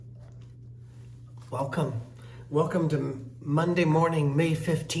Welcome. Welcome to Monday morning, May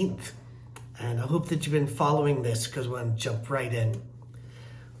 15th. And I hope that you've been following this because we're going to jump right in.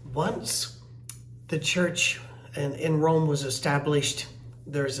 Once the church in Rome was established,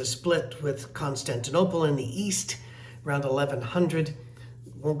 there's a split with Constantinople in the east around 1100.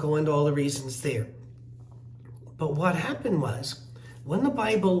 Won't go into all the reasons there. But what happened was, when the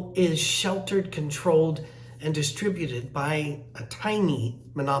Bible is sheltered, controlled, and distributed by a tiny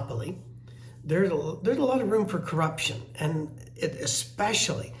monopoly, there's a lot of room for corruption, and it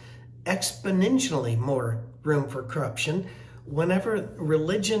especially exponentially more room for corruption whenever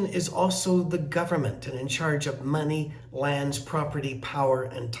religion is also the government and in charge of money, lands, property, power,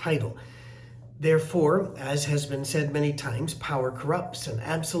 and title. Therefore, as has been said many times, power corrupts, and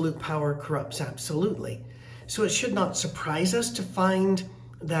absolute power corrupts absolutely. So it should not surprise us to find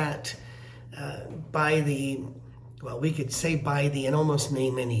that we could say by the, and almost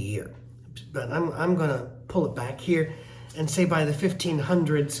name any year, but I'm going to pull it back here and say by the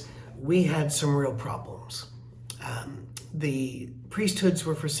 1500s, we had some real problems. The priesthoods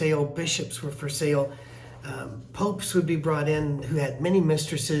were for sale, bishops were for sale, popes would be brought in who had many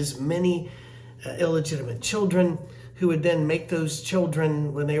mistresses, many illegitimate children, who would then make those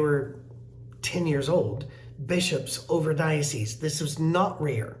children, when they were 10 years old, bishops over dioceses. This was not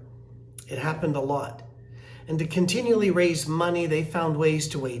rare. It happened a lot. And to continually raise money, they found ways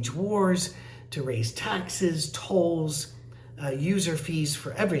to wage wars, to raise taxes, tolls, user fees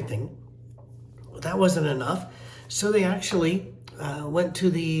for everything. That wasn't enough. So they actually went to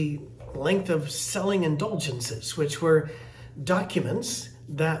the length of selling indulgences, which were documents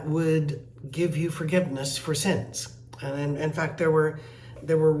that would give you forgiveness for sins. And in fact, there were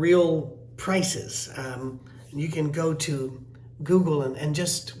real prices. You can go to Google and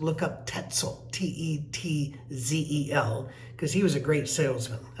just look up Tetzel, Tetzel, because he was a great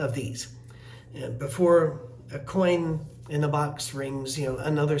salesman of these. And before a coin in the box rings,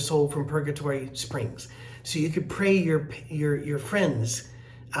 another soul from purgatory springs. So you could pray your friends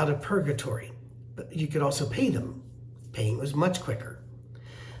out of purgatory, but you could also pay them. Paying was much quicker.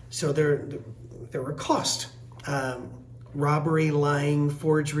 So there were costs. Robbery, lying,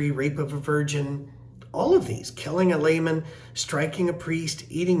 forgery, rape of a virgin, all of these, killing a layman, striking a priest,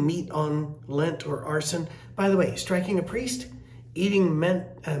 eating meat on Lent or arson. By the way, striking a priest, eating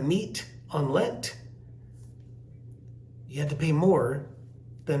meat on Lent, you had to pay more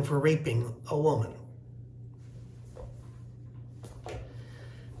than for raping a woman.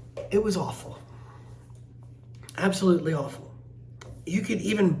 It was awful. Absolutely awful. You could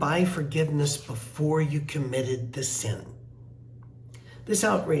even buy forgiveness before you committed the sin. This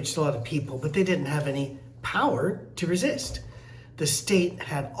outraged a lot of people, but they didn't have any power to resist. The state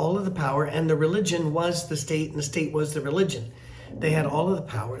had all of the power, and the religion was the state, and the state was the religion. They had all of the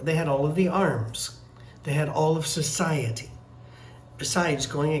power. They had all of the arms. They had all of society. Besides,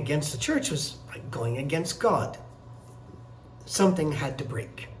 going against the church was like going against God. Something had to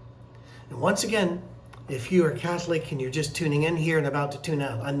break. And once again, if you are Catholic and you're just tuning in here and about to tune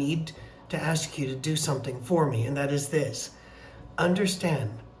out, I need to ask you to do something for me, and that is this.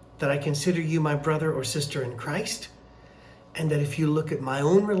 Understand that I consider you my brother or sister in Christ, and that if you look at my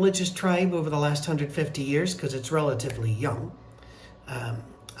own religious tribe over the last 150 years, because it's relatively young,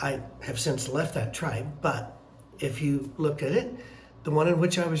 I have since left that tribe, but if you look at it, the one in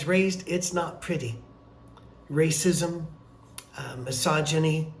which I was raised, it's not pretty. Racism,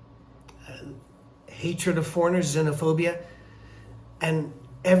 misogyny, hatred of foreigners, xenophobia, and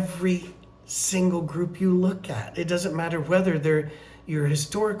every single group you look at. It doesn't matter whether they're your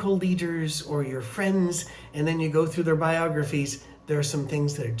historical leaders or your friends, and then you go through their biographies, there are some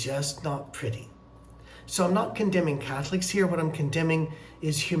things that are just not pretty. So I'm not condemning Catholics here. What I'm condemning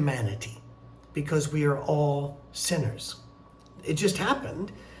is humanity, because we are all sinners. It just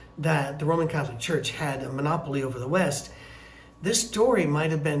happened that the Roman Catholic Church had a monopoly over the West. This story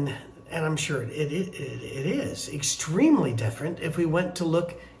might have been, and I'm sure it is, extremely different if we went to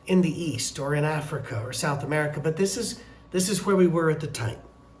look in the East or in Africa or South America, but this is where we were at the time.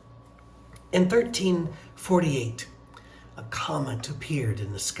 In 1348, a comet appeared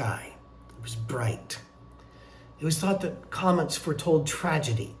in the sky. It was bright. It was thought that comets foretold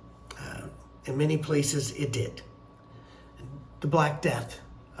tragedy. In many places, it did. The Black Death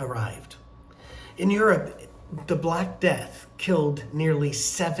arrived. In Europe, the Black Death killed nearly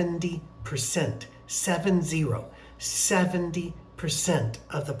 70%, 70%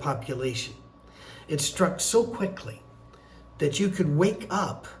 of the population. It struck so quickly that you could wake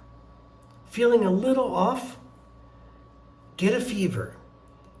up feeling a little off, get a fever,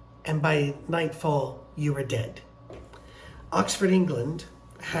 and by nightfall, you were dead. Oxford, England,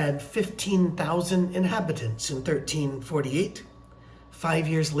 had 15,000 inhabitants in 1348. 5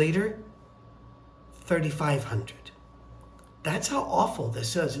 years later, 3,500. That's how awful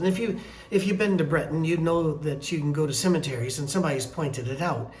this is. And if you've been to Britain, you know that you can go to cemeteries, and somebody's pointed it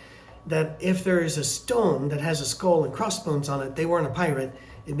out, that if there is a stone that has a skull and crossbones on it, they weren't a pirate,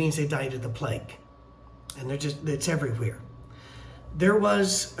 it means they died of the plague. And it's everywhere. There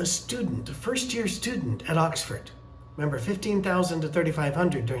was a student, a first-year student at Oxford. Remember, 15,000 to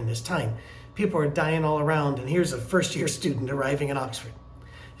 3,500 during this time. People are dying all around, and here's a first-year student arriving in Oxford.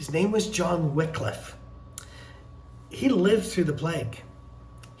 His name was John Wycliffe. He lived through the plague.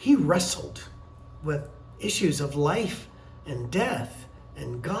 He wrestled with issues of life and death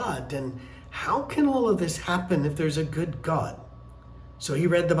and God, and how can all of this happen if there's a good God? So he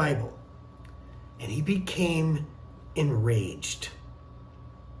read the Bible, and he became enraged.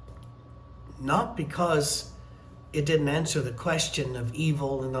 Not because it didn't answer the question of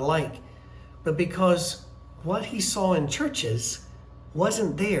evil and the like, but because what he saw in churches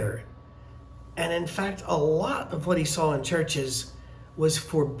wasn't there. And in fact, a lot of what he saw in churches was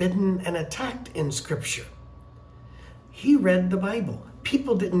forbidden and attacked in Scripture. He read the Bible.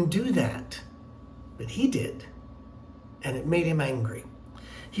 People didn't do that, but he did, and it made him angry.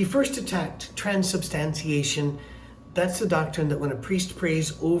 He first attacked transubstantiation. That's the doctrine that when a priest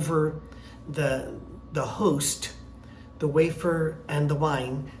prays over the host, the wafer and the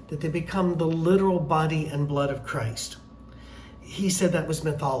wine, that they become the literal body and blood of Christ. He said that was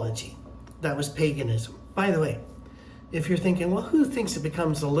mythology. That was paganism. By the way, if you're thinking, well, who thinks it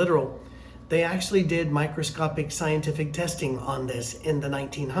becomes the literal? They actually did microscopic scientific testing on this in the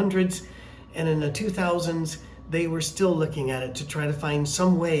 1900s, and in the 2000s, they were still looking at it to try to find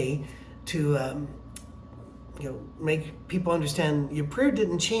some way to make people understand your prayer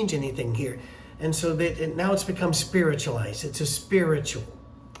didn't change anything here. And so now it's become spiritualized. It's a spiritual.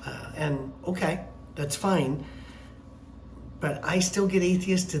 And okay, that's fine. But I still get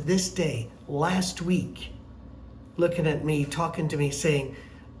atheists to this day, last week, looking at me, talking to me, saying,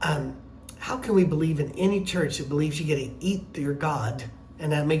 how can we believe in any church that believes you get to eat your God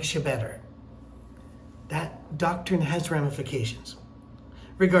and that makes you better? That doctrine has ramifications.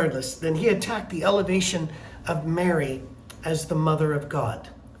 Regardless, then he attacked the elevation of Mary as the mother of God,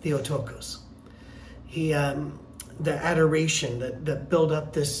 Theotokos. The adoration that built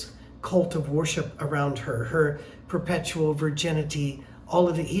up this cult of worship around her perpetual virginity, all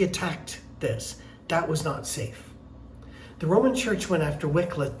of it, he attacked this. That was not safe. The Roman Church went after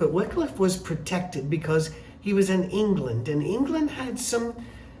Wycliffe, but Wycliffe was protected because he was in England, and England had some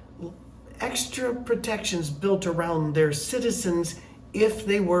extra protections built around their citizens if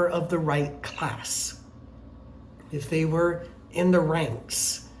they were of the right class, if they were in the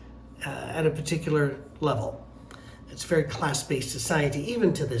ranks at a particular level. It's a very class-based society,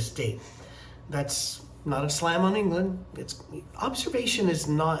 even to this day. That's not a slam on England. Observation is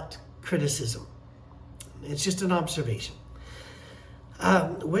not criticism. It's just an observation.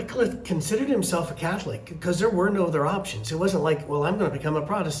 Wycliffe considered himself a Catholic because there were no other options. It wasn't like, well, I'm going to become a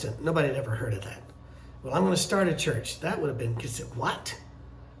Protestant. Nobody had ever heard of that. Well, I'm going to start a church. That would have been considered, what?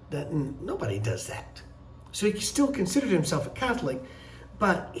 Nobody does that. So he still considered himself a Catholic,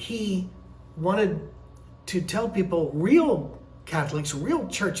 but he wanted to tell people, real Catholics, real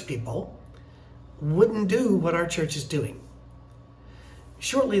church people, wouldn't do what our church is doing.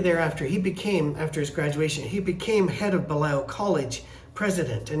 Shortly thereafter, after his graduation, he became head of Balliol College,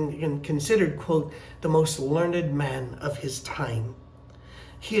 president, and considered, quote, the most learned man of his time.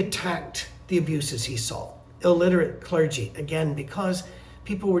 He attacked the abuses he saw. Illiterate clergy, again, because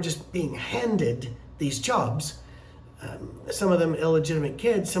people were just being handed these jobs. Some of them illegitimate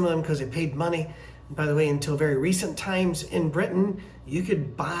kids, some of them because they paid money. By the way, until very recent times in Britain, you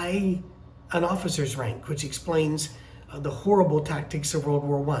could buy an officer's rank, which explains the horrible tactics of World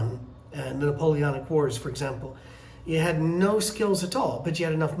War I and the Napoleonic Wars, for example. You had no skills at all, but you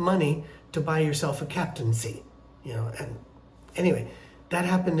had enough money to buy yourself a captaincy. And anyway, that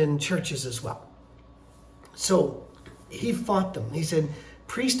happened in churches as well. So he fought them. He said,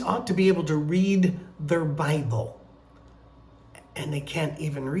 priests ought to be able to read their Bible. And they can't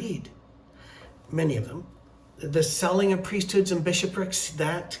even read. Many of them. The selling of priesthoods and bishoprics,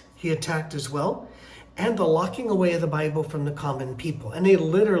 that he attacked as well. And the locking away of the Bible from the common people. And they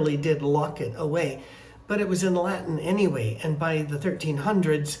literally did lock it away. But it was in Latin anyway. And by the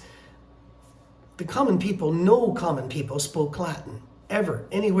 1300s, no common people spoke Latin, ever,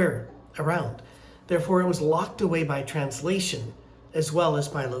 anywhere around. Therefore, it was locked away by translation as well as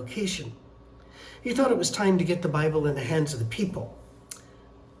by location. He thought it was time to get the Bible in the hands of the people,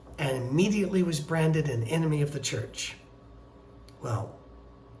 and immediately was branded an enemy of the church. Well,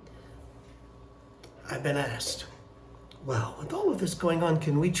 I've been asked, well, with all of this going on,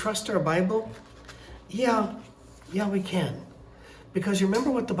 can we trust our Bible? Yeah, we can. Because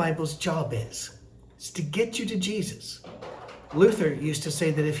remember what the Bible's job is. It's to get you to Jesus. Luther used to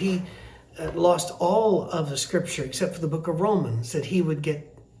say that if he lost all of the scripture except for the book of Romans, that he would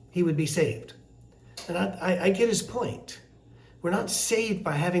be saved. And I get his point. We're not saved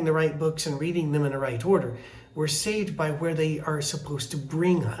by having the right books and reading them in the right order. We're saved by where they are supposed to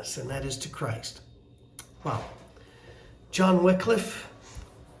bring us, and that is to Christ. Wow. John Wycliffe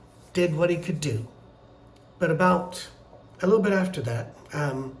did what he could do. But about a little bit after that,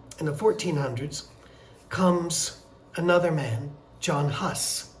 in the 1400s, comes another man, John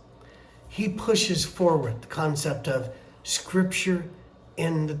Huss. He pushes forward the concept of scripture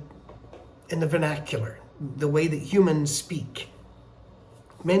in the vernacular, the way that humans speak.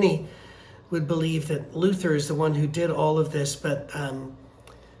 Many would believe that Luther is the one who did all of this, but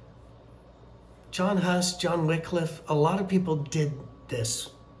John Huss, John Wycliffe, a lot of people did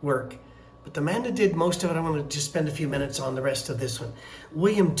this work. But the man that did most of it, I want to just spend a few minutes on the rest of this one.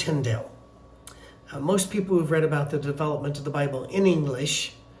 William Tyndale. Most people who've read about the development of the Bible in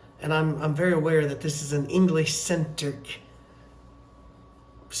English, and I'm very aware that this is an English-centric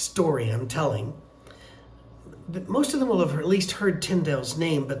story I'm telling, but most of them will have at least heard Tyndale's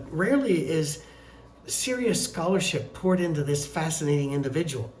name, but rarely is serious scholarship poured into this fascinating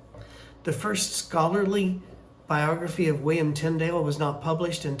individual. The first scholarly biography of William Tyndale was not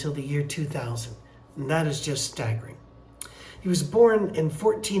published until the year 2000, and that is just staggering. He was born in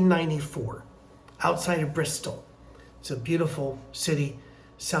 1494 outside of Bristol. It's a beautiful city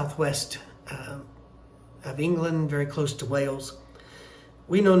southwest of England, very close to Wales.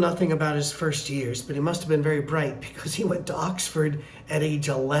 We know nothing about his first years, but he must have been very bright because he went to Oxford at age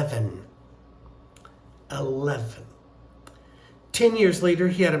 11. 11. 10 years later,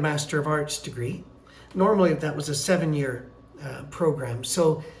 he had a Master of Arts degree. Normally, that was a 7-year program,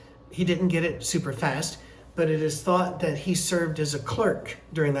 so he didn't get it super fast, but it is thought that he served as a clerk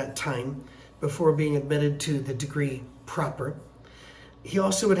during that time before being admitted to the degree proper. He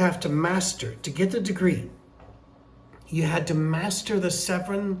also would have to master, to get the degree, you had to master the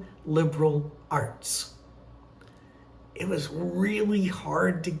 7 liberal arts. It was really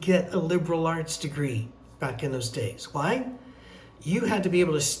hard to get a liberal arts degree back in those days. Why? You had to be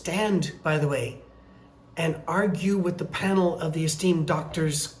able to stand, by the way, and argue with the panel of the esteemed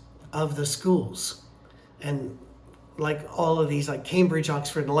doctors of the schools. And like all of these, like Cambridge,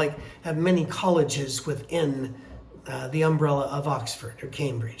 Oxford, and the like, have many colleges within the umbrella of Oxford or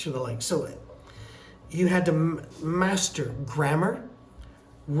Cambridge or the like. So you had to master grammar,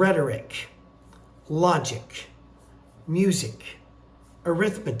 rhetoric, logic, music,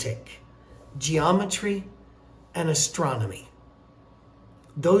 arithmetic, geometry, and astronomy.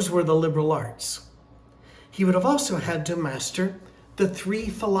 Those were the liberal arts. He would have also had to master the 3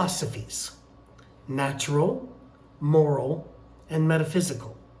 philosophies: natural, moral, and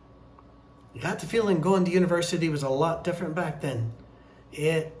metaphysical. You got the feeling going to university was a lot different back then.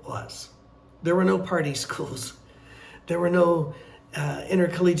 It was. There were no party schools. There were no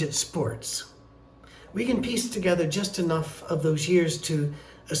intercollegiate sports. We can piece together just enough of those years to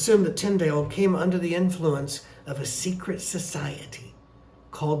assume that Tyndale came under the influence of a secret society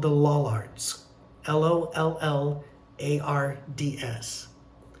called the Lollards. Lollards.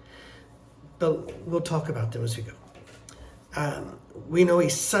 But we'll talk about them as we go. We know he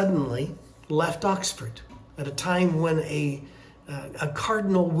suddenly left Oxford at a time when a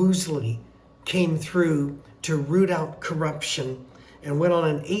Cardinal Wolsey came through to root out corruption and went on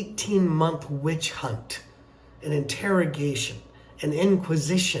an 18-month witch hunt, an interrogation, an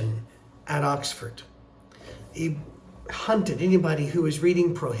inquisition at Oxford. He hunted anybody who was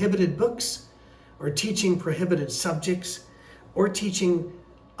reading prohibited books or teaching prohibited subjects or teaching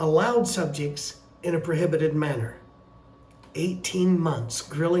allowed subjects in a prohibited manner. 18 months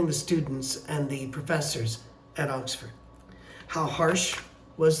grilling the students and the professors at Oxford. How harsh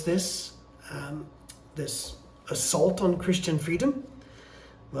was this assault on Christian freedom?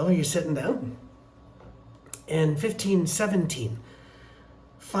 Well, are you sitting down? In 1517,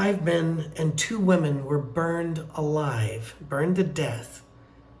 5 men and 2 women were burned alive, burned to death,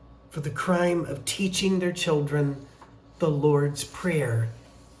 for the crime of teaching their children the Lord's Prayer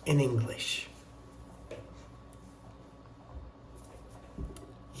in English.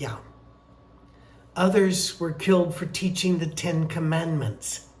 Yeah. Others were killed for teaching the 10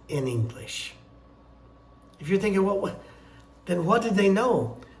 Commandments in English. If you're thinking, then what did they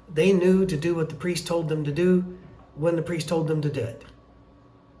know? They knew to do what the priest told them to do when the priest told them to do it.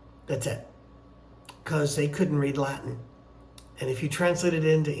 That's it. Because they couldn't read Latin. And if you translated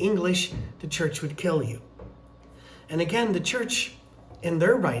it into English, the church would kill you. And again, the church, in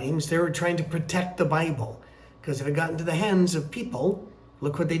their writings, they were trying to protect the Bible, because if it got into the hands of people,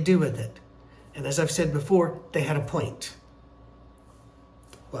 look what they do with it. And as I've said before, they had a point.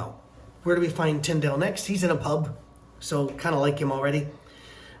 Well, where do we find Tyndale next? He's in a pub, so kind of like him already.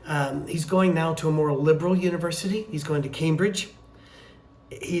 He's going now to a more liberal university. He's going to Cambridge.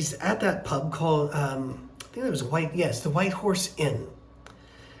 He's at that pub called, I think it was the White Horse Inn.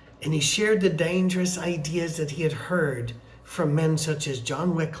 And he shared the dangerous ideas that he had heard from men such as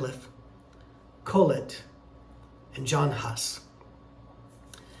John Wycliffe, Colet, and John Huss.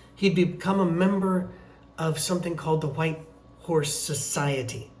 He'd become a member of something called the White Horse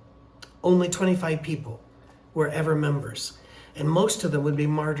Society. Only 25 people were ever members, and most of them would be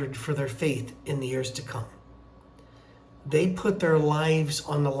martyred for their faith in the years to come. They put their lives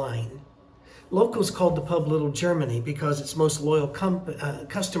on the line. Locals called the pub Little Germany because its most loyal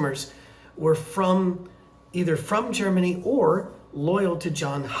customers were either from Germany or loyal to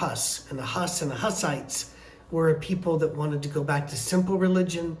John Huss. And the Huss and the Hussites were a people that wanted to go back to simple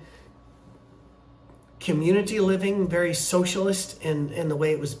religion, community living, very socialist in the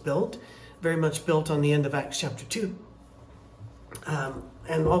way it was built, very much built on the end of Acts chapter 2.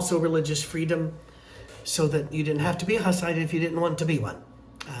 And also religious freedom, so that you didn't have to be a Hussite if you didn't want to be one.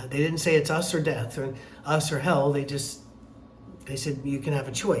 They didn't say it's us or death or us or hell. They said you can have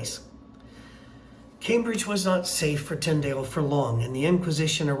a choice. Cambridge was not safe for Tyndale for long, and the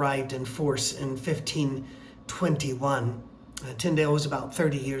Inquisition arrived in force in 1521. Tyndale was about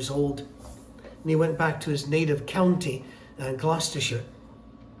 30 years old, and he went back to his native county, Gloucestershire.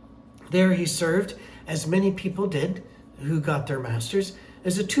 There he served, as many people did who got their masters,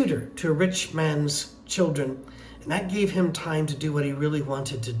 as a tutor to a rich man's children, and that gave him time to do what he really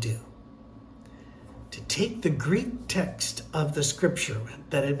wanted to do. To take the Greek text of the scripture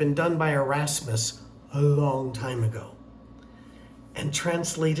that had been done by Erasmus a long time ago and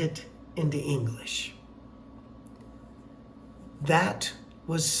translate it into English. That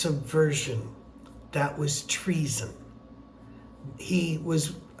was subversion. That was treason. He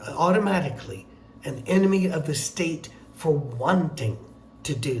was automatically an enemy of the state for wanting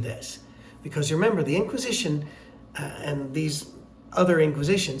to do this. Because remember, the Inquisition and these other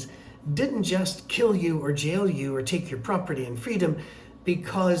Inquisitions didn't just kill you or jail you or take your property and freedom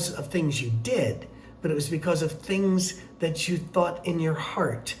because of things you did, but it was because of things that you thought in your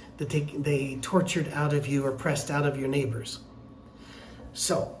heart that they tortured out of you or pressed out of your neighbors.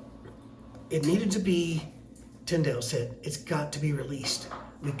 So it needed to be, Tyndale said, it's got to be released.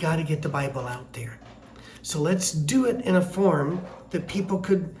 We got to get the Bible out there. So let's do it in a form that people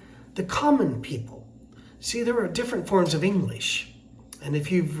could, the common people. See, there are different forms of English. And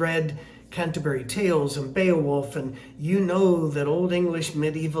if you've read Canterbury Tales and Beowulf, and you know that Old English,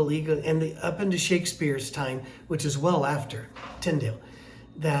 medieval, and up into Shakespeare's time, which is well after Tyndale,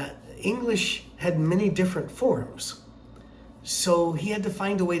 that English had many different forms. So he had to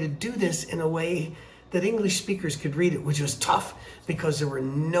find a way to do this in a way that English speakers could read it, which was tough because there were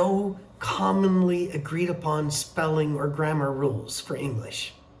no commonly agreed upon spelling or grammar rules for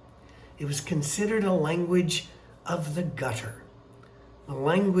English. It was considered a language of the gutter, a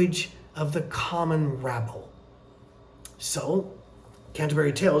language of the common rabble. So,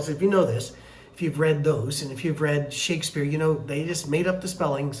 Canterbury Tales, if you know this, if you've read those, and if you've read Shakespeare, you know they just made up the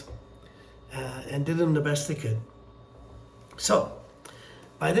spellings and did them the best they could. So,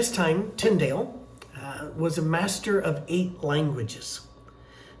 by this time, Tyndale was a master of 8 languages.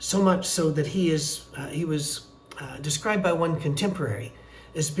 So much so that he was described by one contemporary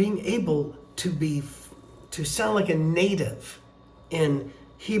as being able to sound like a native in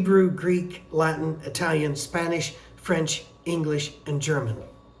Hebrew, Greek, Latin, Italian, Spanish, French, English, and German.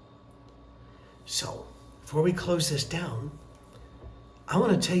 So, before we close this down, I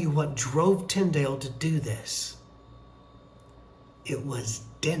want to tell you what drove Tyndale to do this. It was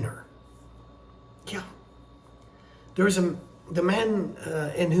dinner. Yeah. There was the man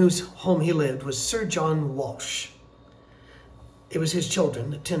in whose home he lived was Sir John Walsh. It was his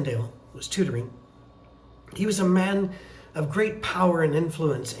children that Tyndale was tutoring. He was a man of great power and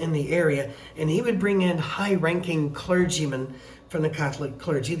influence in the area, and he would bring in high-ranking clergymen from the Catholic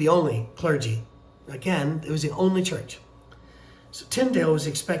clergy, the only clergy. Again, it was the only church. So Tyndale was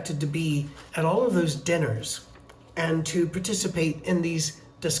expected to be at all of those dinners and to participate in these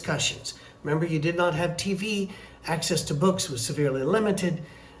discussions. Remember, you did not have TV. Access to books was severely limited.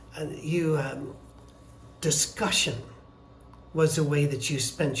 Discussion was the way that you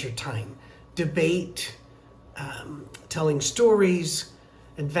spent your time. Debate, telling stories,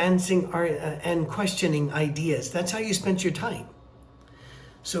 advancing and questioning ideas. That's how you spent your time.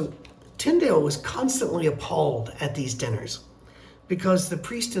 So Tyndale was constantly appalled at these dinners because the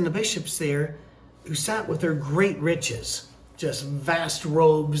priest and the bishops there, who sat with their great riches, just vast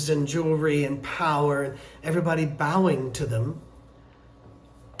robes and jewelry and power, everybody bowing to them,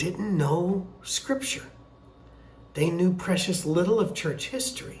 didn't know Scripture. They knew precious little of church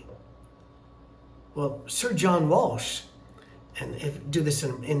history. Well, Sir John Walsh, and if you do this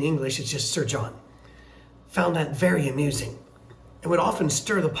in English, it's just Sir John, found that very amusing and would often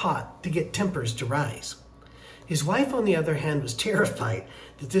stir the pot to get tempers to rise. His wife, on the other hand, was terrified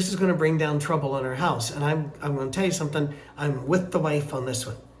that this is going to bring down trouble in her house. And I'm going to tell you something, I'm with the wife on this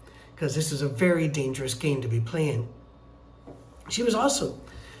one, because this is a very dangerous game to be playing. She was also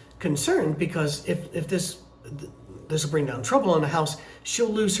concerned because if this will bring down trouble in the house, she'll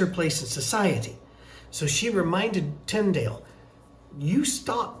lose her place in society. So she reminded Tyndale, you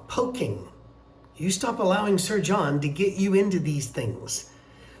stop poking. You stop allowing Sir John to get you into these things.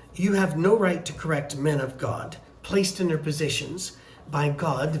 You have no right to correct men of God, placed in their positions by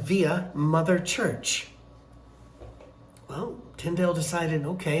God via Mother Church. Well, Tyndale decided,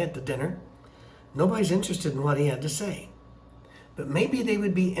 okay, at the dinner, nobody's interested in what he had to say. But maybe they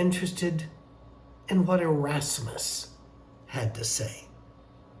would be interested in what Erasmus had to say.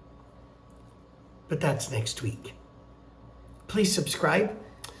 But that's next week. Please subscribe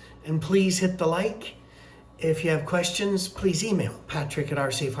and please hit the like. If you have questions, please email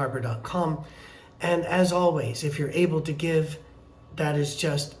patrick@oursafeharbor.com. And as always, if you're able to give, that is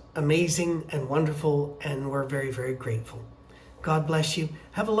just amazing and wonderful, and we're very, very grateful. God bless you.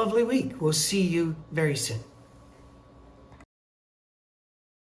 Have a lovely week. We'll see you very soon.